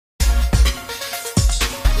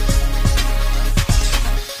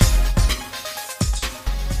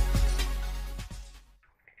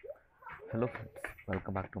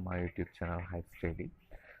my YouTube channel Hyips.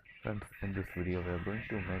 Friends, in this video we are going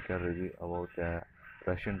to make a review about a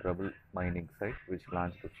Russian Ruble mining site which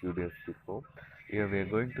launched a few days before. Here we are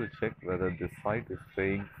going to check whether this site is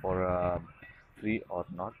paying for free or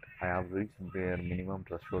not. I have reached their minimum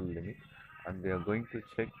threshold limit, and we are going to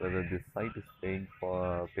check whether this site is paying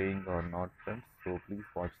or not, friends. So please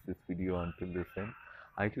watch this video until this end.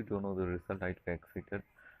 I too don't know the result. I too excited,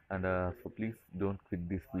 and so please don't quit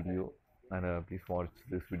this video, and please watch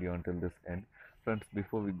this video until this end. Friends,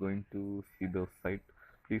 before we going to see the site,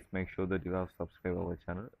 please make sure that you have subscribed our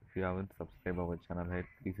channel. If you haven't subscribed our channel yet,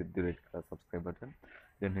 please hit the red color subscribe button,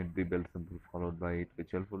 then hit the bell symbol followed by it,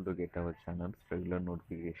 which helpful to get our channel's regular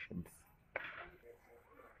notifications.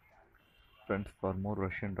 Friends, for more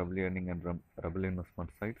Russian Ruble earning and Ruble investment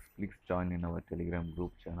sites, please join in our Telegram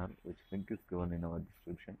group channel, which link is given in our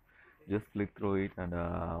description. Just click through it and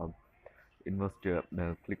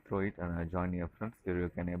click through it and join your friends. Here you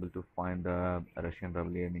can able to find the Russian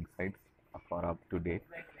Ruble earning sites for up to date.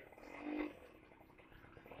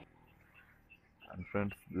 And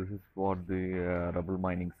friends, this is for the Ruble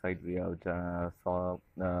mining site we have saw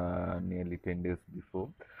nearly 10 days before.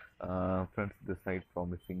 Friends, the site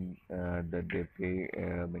promising that they pay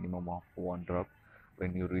a minimum of 1 drop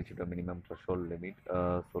when you reach the minimum threshold limit.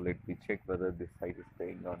 So let me check whether this site is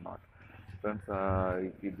paying or not. Friends,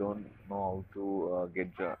 if you don't know how to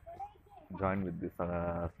join with this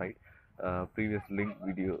site, previous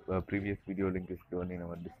video link is given in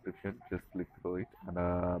our description. Just click through it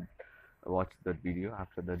and watch that video.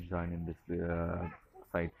 After that, join in this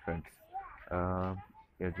site, friends.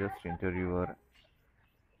 Yeah, just enter your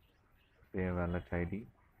pay wallet ID,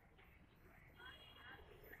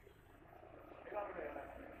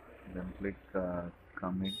 then click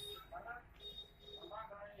come in.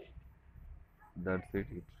 That's it.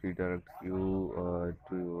 It redirects you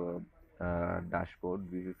to your dashboard.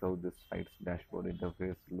 This is how this site's dashboard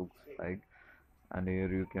interface looks like. And here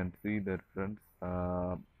you can see that, friends,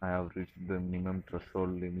 I have reached the minimum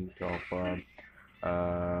threshold limit of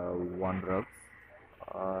 1 RUBS.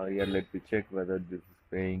 Here let me check whether this is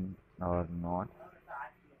paying or not.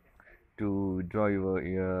 To withdraw your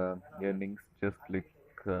earnings, just click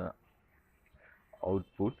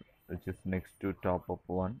output, which is next to top of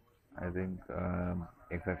one. I think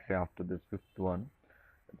exactly after the fifth one.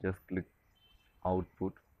 Just click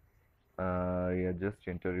output. Yeah, just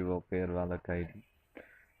enter your Payeer wallet ID.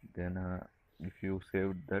 Then if you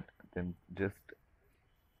saved that, then just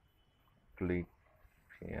click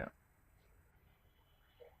here.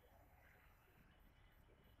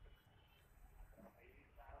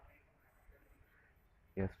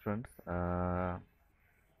 Yes, friends,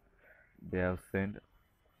 they have sent.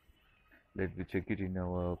 Let me check it in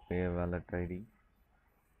our Payeer wallet ID.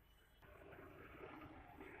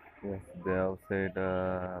 Yes, they have said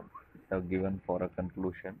they have given for a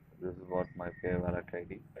conclusion. This is what my Payeer wallet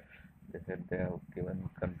ID. They said they have given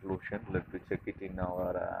conclusion. Let me check it in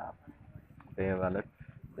our Payeer wallet.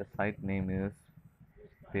 The site name is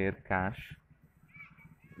Payeer Cash.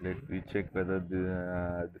 Let me check whether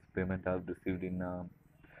this payment I have received in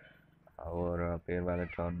our Payeer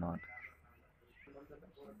wallet or not.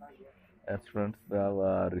 As friends, we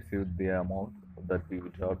have received the amount that we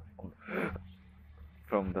withdraw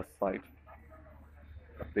from the site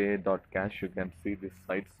pay.cash. You can see this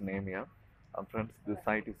site's name here. Friends, this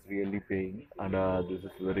site is really paying, and this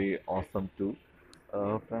is very awesome too.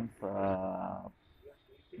 Friends,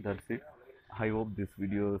 that's it. I hope this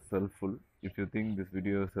video is helpful. If you think this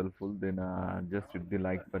video is helpful, then just hit the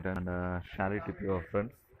like button and share it with your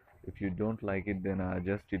friends. If you don't like it, then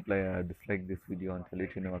just dislike this video and tell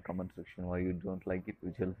it in our comment section why you don't like it,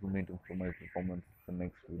 which helps me to improve my performance in the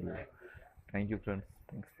next video. Thank you, friends.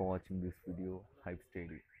 Thanks for watching this video. Hype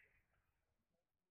steady.